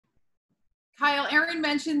Kyle, Aaron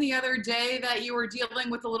mentioned the other day that you were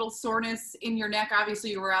dealing with a little soreness in your neck.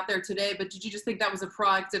 Obviously, you were out there today, but did you just think that was a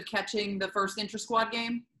product of catching the first intra-squad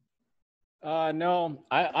game? No,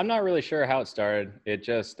 I'm not really sure how it started. It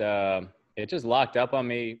just locked up on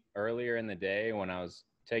me earlier in the day when I was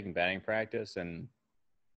taking batting practice, and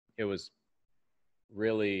it was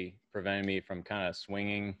really preventing me from kind of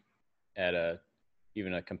swinging at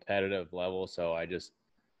even a competitive level. So I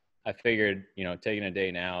figured, taking a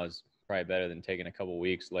day now is probably better than taking a couple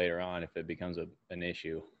weeks later on if it becomes an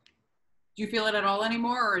issue. Do you feel it at all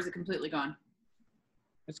anymore, or is it completely gone?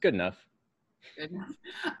 It's good enough. Good.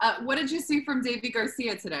 What did you see from Davy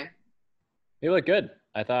Garcia today? He looked good.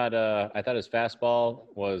 I thought his fastball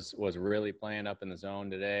was really playing up in the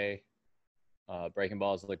zone today. Breaking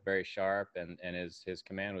balls looked very sharp, and his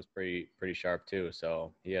command was pretty sharp too.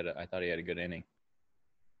 So I thought he had a good inning.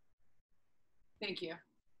 Thank you.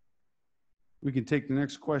 We can take the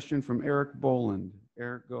next question from Eric Boland.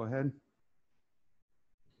 Eric, go ahead.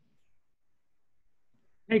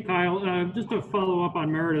 Hey, Kyle, just to follow up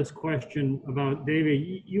on Meredith's question about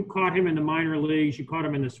Davey, you caught him in the minor leagues, you caught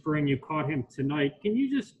him in the spring, you caught him tonight. Can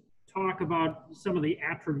you just talk about some of the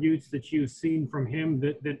attributes that you've seen from him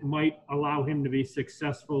that might allow him to be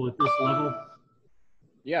successful at this level?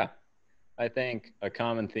 Yeah, I think a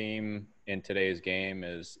common theme in today's game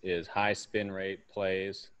is high spin rate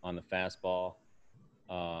plays on the fastball.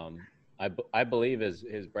 I believe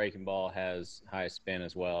his breaking ball has high spin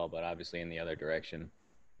as well, but obviously in the other direction.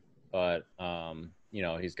 But,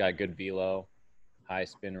 he's got good velo, high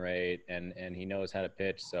spin rate, and he knows how to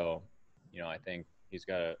pitch. So, I think he's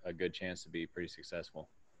got a good chance to be pretty successful.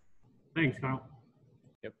 Thanks, Kyle.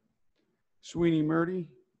 Yep. Sweeney Murdy,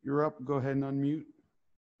 you're up. Go ahead and unmute.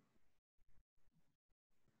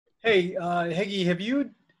 Hey, Higgy, have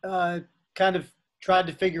you kind of tried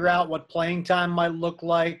to figure out what playing time might look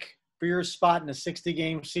like for your spot in a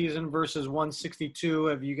 60-game season versus 162?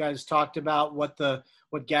 Have you guys talked about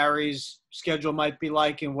what Gary's schedule might be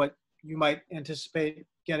like and what you might anticipate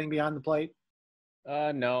getting behind the plate?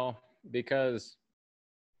 No, because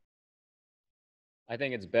I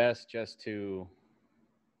think it's best just to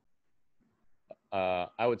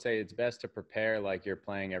I would say it's best to prepare like you're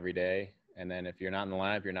playing every day. And then if you're not in the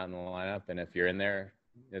lineup, you're not in the lineup. And if you're in there,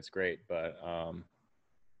 it's great. But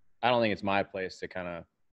I don't think it's my place to kind of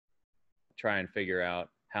try and figure out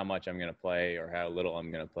how much I'm going to play or how little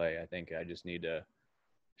I'm going to play. I think I just need to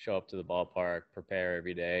show up to the ballpark, prepare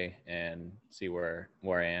every day, and see where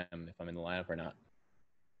I am, if I'm in the lineup or not.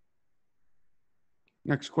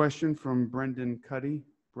 Next question from Brendan Cuddy.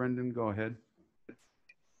 Brendan, go ahead.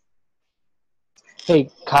 Hey,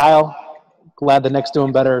 Kyle. Glad the Knicks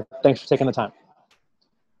doing better. Thanks for taking the time.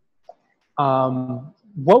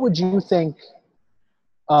 What would you think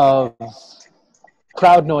of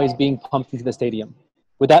crowd noise being pumped into the stadium?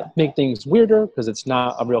 Would that make things weirder because it's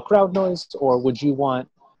not a real crowd noise, or would you want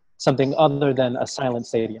something other than a silent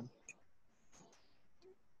stadium?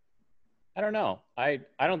 I don't know. I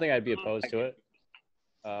don't think I'd be opposed to it.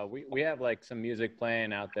 We have like some music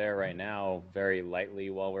playing out there right now very lightly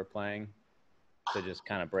while we're playing to just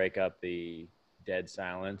kind of break up the dead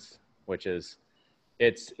silence, which is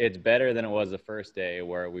it's better than it was the first day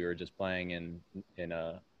where we were just playing in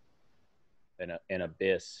an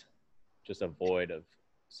abyss, just a void of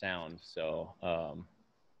sound. So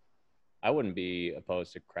I wouldn't be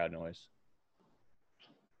opposed to crowd noise.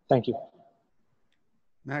 Thank you.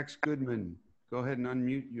 Max Goodman, go ahead and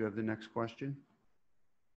unmute. You have the next question.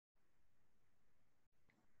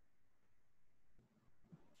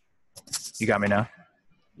 You got me now?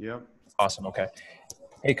 Yep. Awesome. Okay.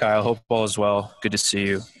 Hey, Kyle. Hope all is well. Good to see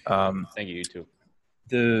you. Thank you. You too.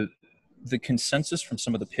 The consensus from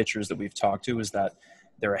some of the pitchers that we've talked to is that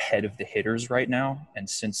they're ahead of the hitters right now. And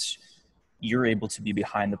since you're able to be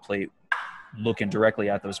behind the plate looking directly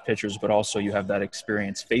at those pitchers, but also you have that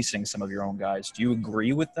experience facing some of your own guys, do you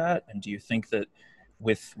agree with that? And do you think that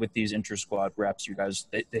with these inter-squad reps, you guys,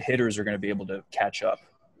 the hitters are going to be able to catch up?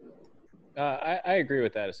 I agree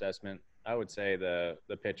with that assessment. I would say the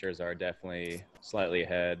pitchers are definitely slightly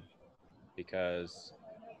ahead because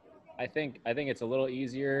I think it's a little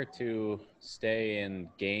easier to stay in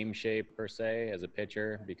game shape per se as a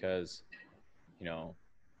pitcher because,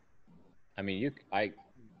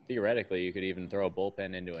 theoretically you could even throw a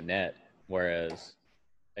bullpen into a net, whereas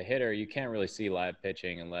a hitter, you can't really see live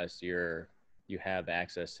pitching unless you have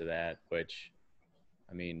access to that, which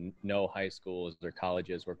no high schools or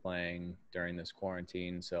colleges were playing during this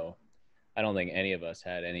quarantine, so I don't think any of us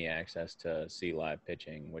had any access to see live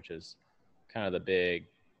pitching, which is kind of the big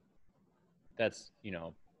 – that's,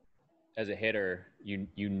 as a hitter, you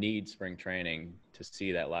need spring training to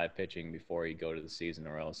see that live pitching before you go to the season,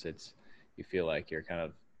 or else you feel like you're kind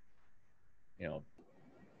of,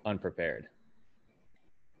 unprepared.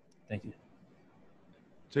 Thank you.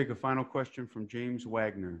 Take a final question from James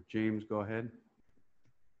Wagner. James, go ahead.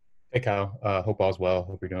 Hey, Kyle. Hope all's well.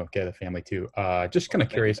 Hope you're doing okay, the family too. Just kind of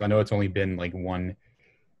curious. I know it's only been like one,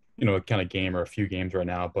 kind of game or a few games right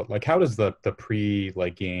now, but like, how does the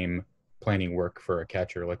game planning work for a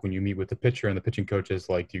catcher? Like when you meet with the pitcher and the pitching coaches,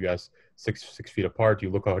 like, do you guys 6 feet apart? Do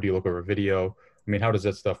you look over video? I mean, how does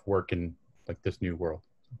that stuff work in like this new world?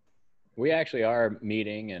 We actually are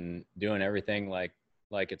meeting and doing everything like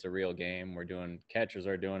it's a real game. Catchers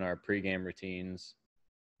are doing our pregame routines.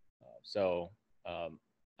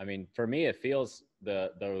 I mean, for me, it feels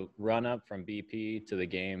the run up from BP to the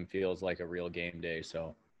game feels like a real game day.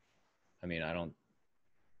 So, I mean,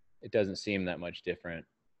 it doesn't seem that much different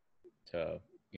to